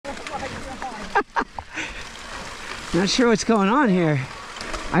Not sure what's going on here.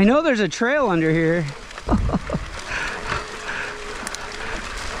 I know there's a trail under here.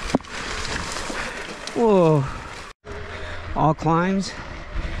 Whoa. All climbs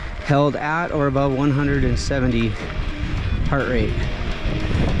held at or above 170 heart rate.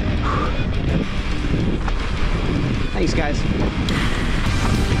 Thanks, guys.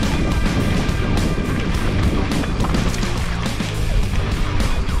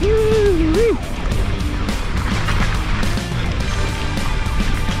 Woo-wee.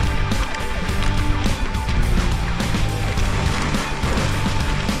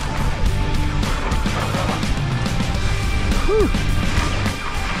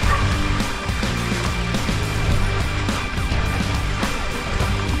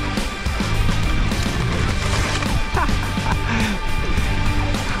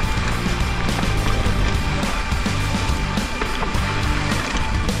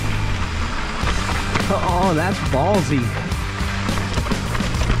 Oh, that's ballsy.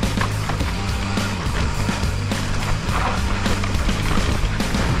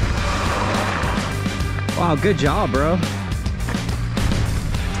 Wow, good job, bro.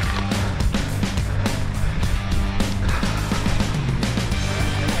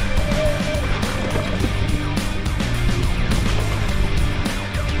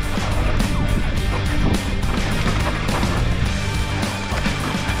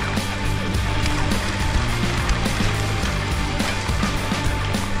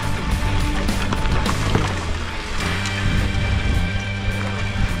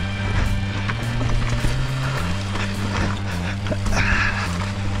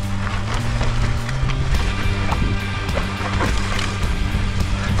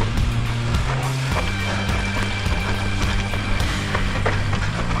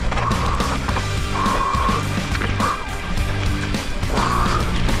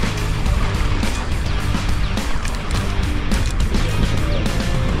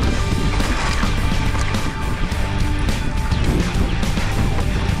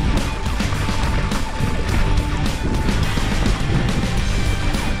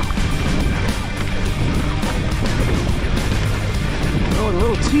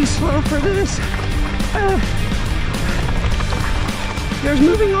 Too slow for this. There's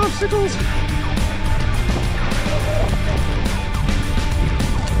moving obstacles.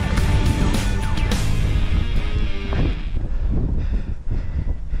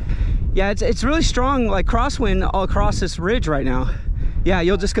 Yeah, it's really strong, like crosswind all across this ridge right now. Yeah,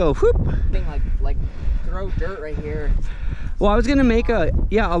 you'll just go whoop. Like throw dirt right here. Well, I was gonna make a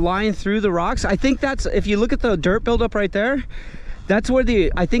line through the rocks. I think that's, if you look at the dirt buildup right there, that's where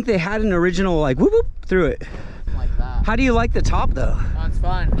I think they had an original like whoop whoop through it. Like that. How do you like the top though? Oh, it's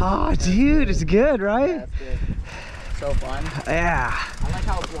fun. Oh, dude, it's good, right? Yeah, it's good. So fun. Yeah. I like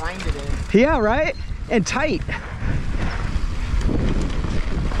how blind it is. Yeah, right? And tight.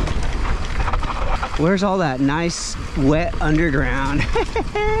 Where's all that nice wet underground?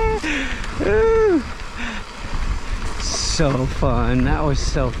 Ooh. So fun. That was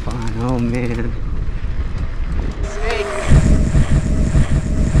so fun. Oh man.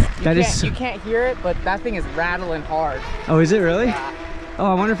 You can't hear it, but that thing is rattling hard. Oh, is it really? Yeah. Oh,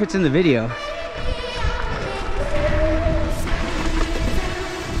 I wonder if it's in the video.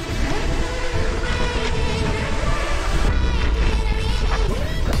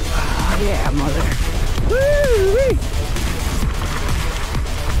 Oh, yeah, mother. Woo-wee.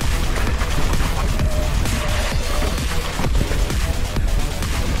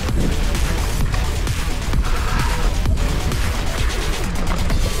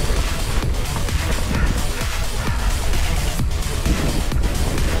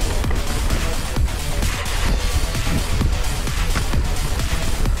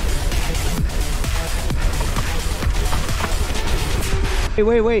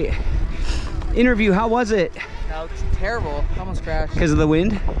 Wait. Interview, how was it? No, it's terrible. Almost crashed. Because of the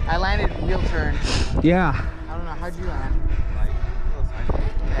wind? I landed wheel turn. Yeah. I don't know, how'd you land?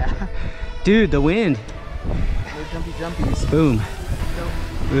 Yeah. Dude, the wind. No jumpy jumpies. Boom. Go.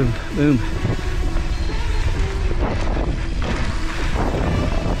 Boom, boom.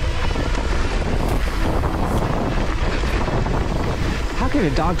 How could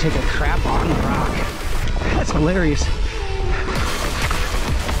a dog take a crap on the rock? That's hilarious.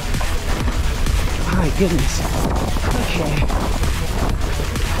 My goodness. Okay.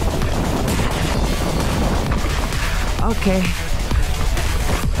 Okay.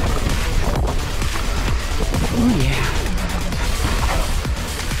 Oh yeah.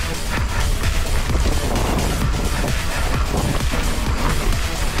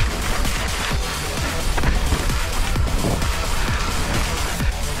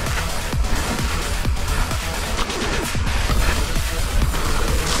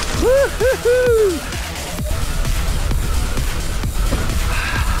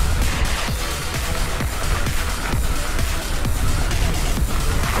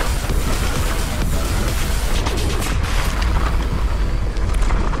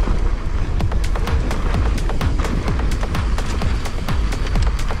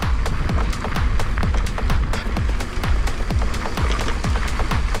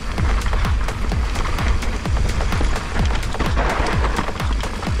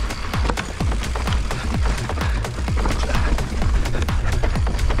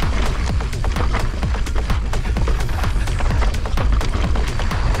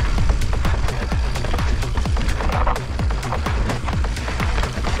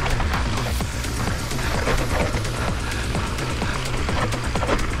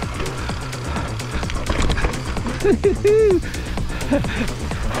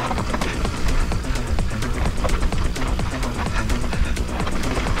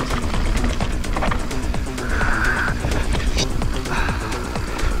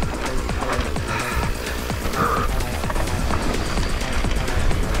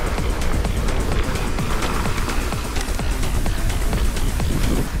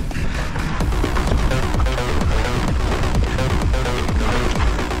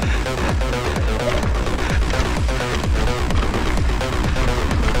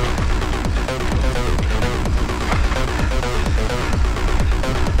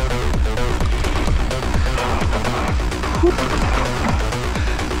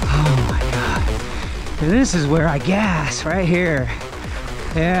 And this is where I gas, right here.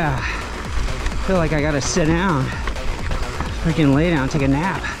 Yeah. I feel like I gotta sit down. Freaking lay down, take a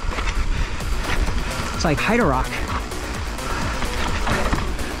nap. It's like hide a rock.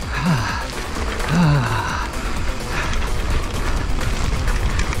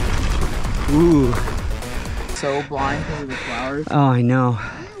 Ooh. So blind because of the flowers. Oh, I know.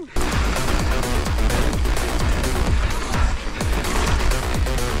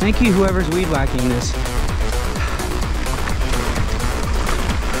 Thank you, whoever's weed whacking this.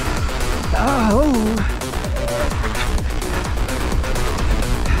 Oh.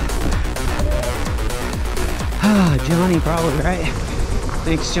 Ah, Johnny probably, right?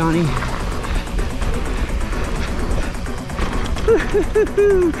 Thanks, Johnny.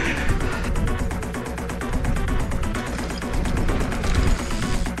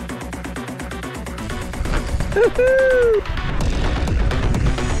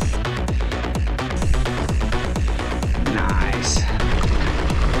 Nice.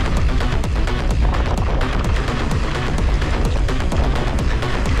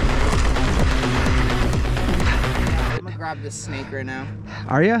 I'm gonna grab this snake right now.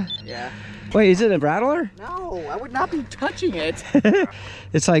 Are ya? Yeah. Wait, is it a rattler? No, I would not be touching it.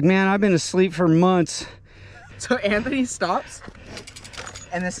 It's like, man, I've been asleep for months. So Anthony stops,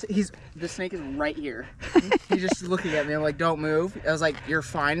 and the snake is right here. He's just looking at me. I'm like, don't move. I was like, you're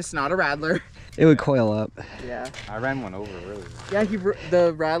fine. It's not a rattler. It would coil up. Yeah. I ran one over earlier. Yeah,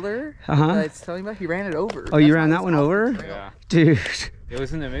 the rattler it's telling me about, he ran it over. Oh, you ran that one over? Yeah. Dude. It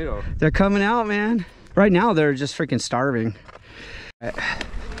was in the middle. They're coming out, man. Right now, they're just freaking starving. All right.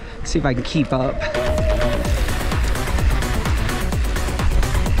 See if I can keep up.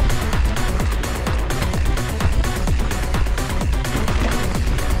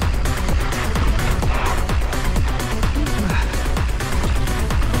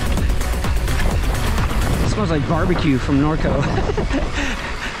 It smells like barbecue from Norco.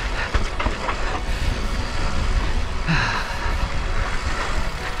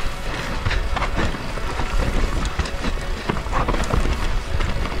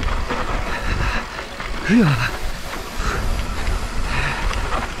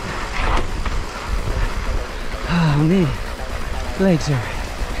 Oh man, legs are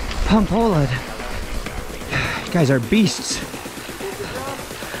pump-holed. You guys are beasts.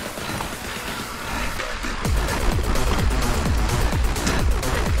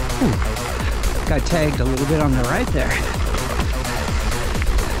 Ooh. Got tagged a little bit on the right there.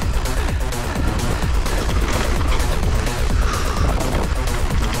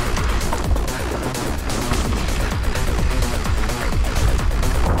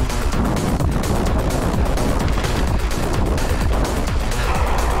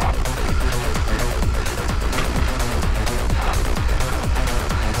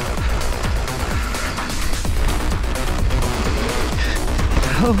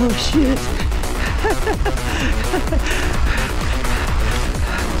 Oh shit.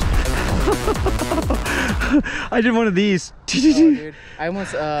 I did one of these. Oh, dude. I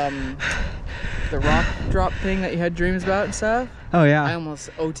almost the rock drop thing that you had dreams about and stuff. Oh yeah. I almost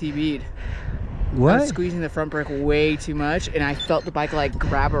OTB'd. I What? was squeezing the front brake way too much, and I felt the bike like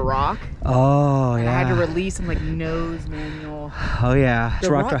grab a rock. Oh, And I had to yeah. release and like nose manual. Oh, yeah. It's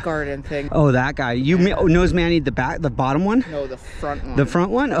The rock rock garden thing. Oh, that guy. You nose manied the bottom one? No, the front one. The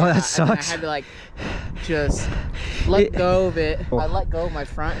front one? Oh, Yeah, that and then sucks. I had to like just let go of it. I let go of my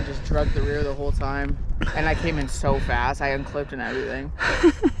front and just drug the rear the whole time. And I came in so fast. I unclipped and everything.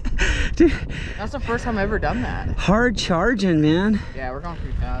 Dude, That's the first time I've ever done that. hard charging, man. Yeah, we're going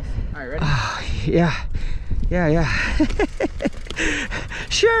pretty fast. All right, ready? Yeah. Yeah, yeah.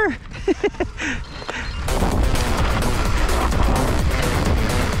 Sure.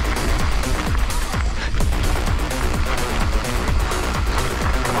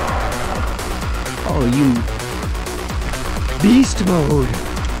 Oh, you beast mode.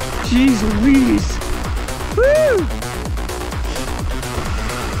 Jeez Louise. Woo!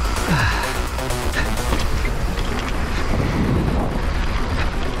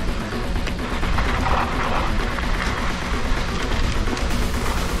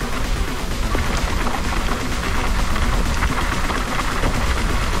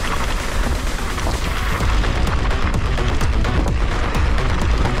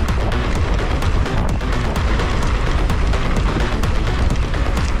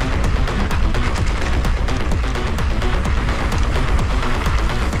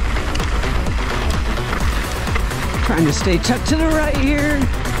 Trying to stay tucked to the right here.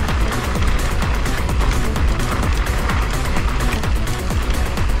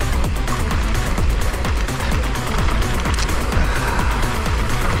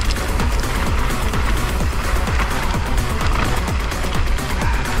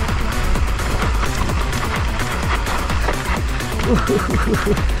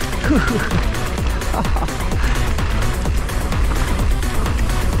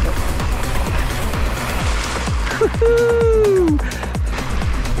 Woo-hoo!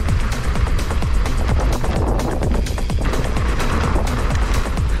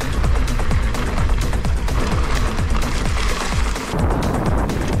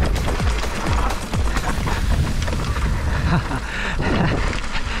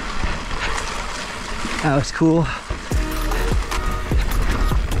 That was cool.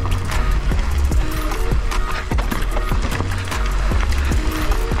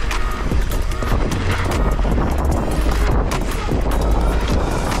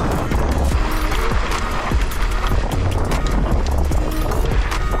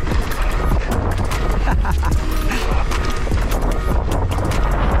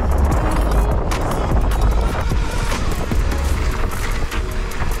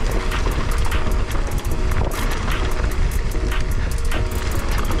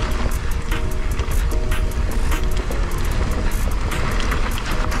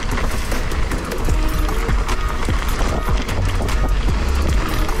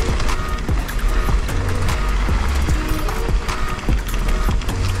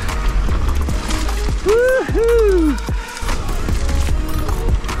 Woohoo!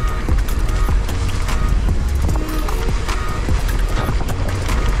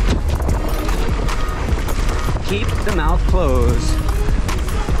 Keep the mouth closed.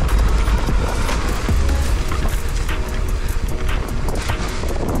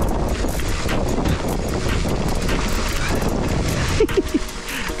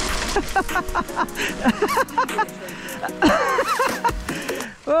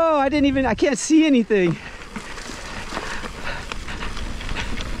 Oh, I can't see anything.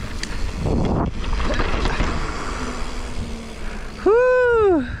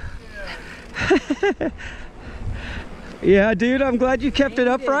 Whew. Yeah, dude, I'm glad you kept it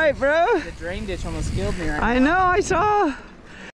upright, bro. The drain ditch almost killed me right now. I know, I saw.